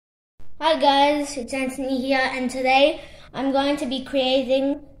Hi guys, it's Anthony here, and today I'm going to be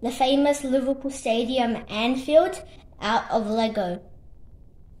creating the famous Liverpool Stadium Anfield out of Lego.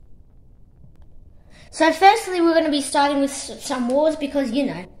 So firstly we're going to be starting with some walls because, you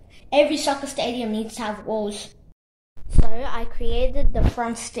know, every soccer stadium needs to have walls. So I created the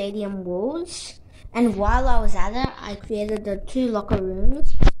front stadium walls, and while I was at it I created the 2 locker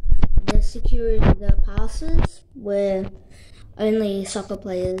rooms, the security, the passes where only soccer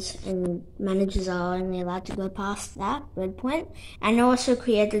players and managers are only allowed to go past that red point, and I also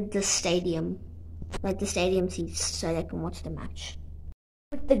created the stadium, like the stadium seats, so they can watch the match.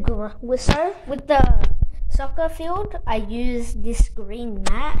 With the soccer field, I used this green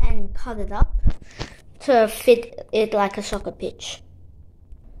mat and cut it up to fit it like a soccer pitch.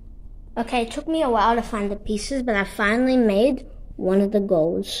 Okay, it took me a while to find the pieces, but I finally made one of the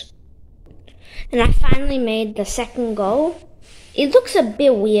goals. And I finally made the second goal. It looks a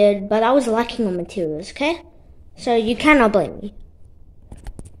bit weird, but I was lacking on materials, okay? So you cannot blame me.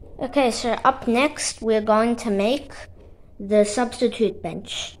 Okay, so up next, we're going to make the substitute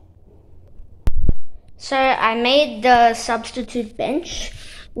bench. So I made the substitute bench,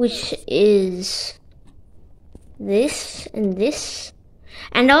 which is this and this.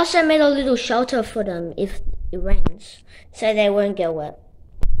 And I also made a little shelter for them if it rains, so they won't get wet.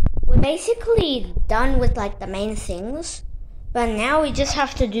 We're basically done with like the main things. But now we just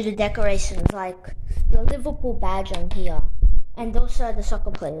have to do the decorations, like the Liverpool badge on here, and also the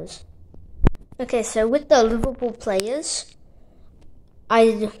soccer players. Okay, so with the Liverpool players,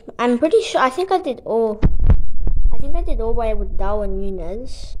 I'm pretty sure, I think I did all right with Darwin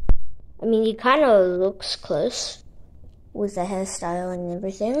Núñez. I mean, he kind of looks close with the hairstyle and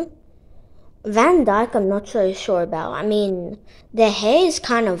everything. Van Dijk, I'm not so sure about. I mean, the hair is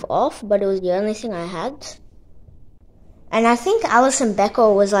kind of off, but it was the only thing I had. And I think Alisson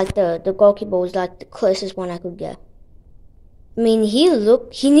Becker was like the goalkeeper was like the closest one I could get. I mean, he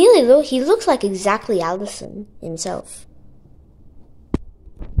looks like exactly Alisson himself.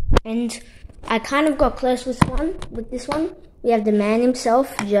 And I kind of got close with this one. We have the man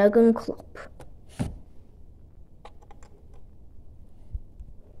himself, Jurgen Klopp.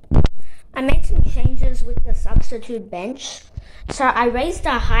 I made some changes with the substitute bench. So I raised the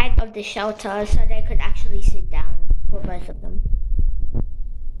height of the shelter so they could actually sit down. For both of them.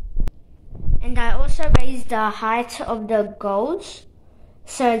 And I also raised the height of the goals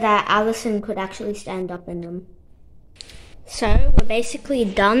so that Alisson could actually stand up in them. So we're basically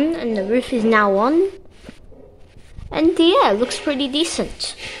done and the roof is now on. And yeah, it looks pretty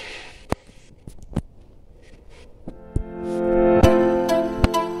decent.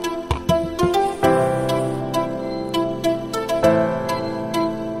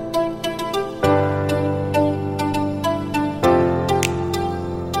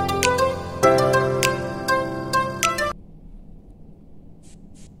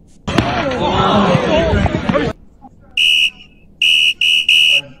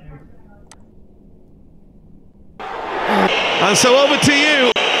 And so over to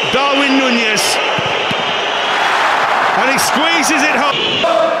you, Darwin Núñez. And he squeezes it home.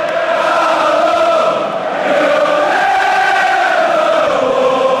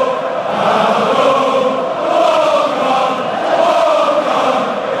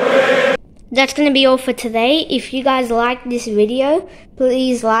 That's going to be all for today. If you guys like this video,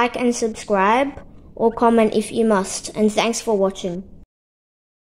 please like and subscribe or comment if you must. And thanks for watching.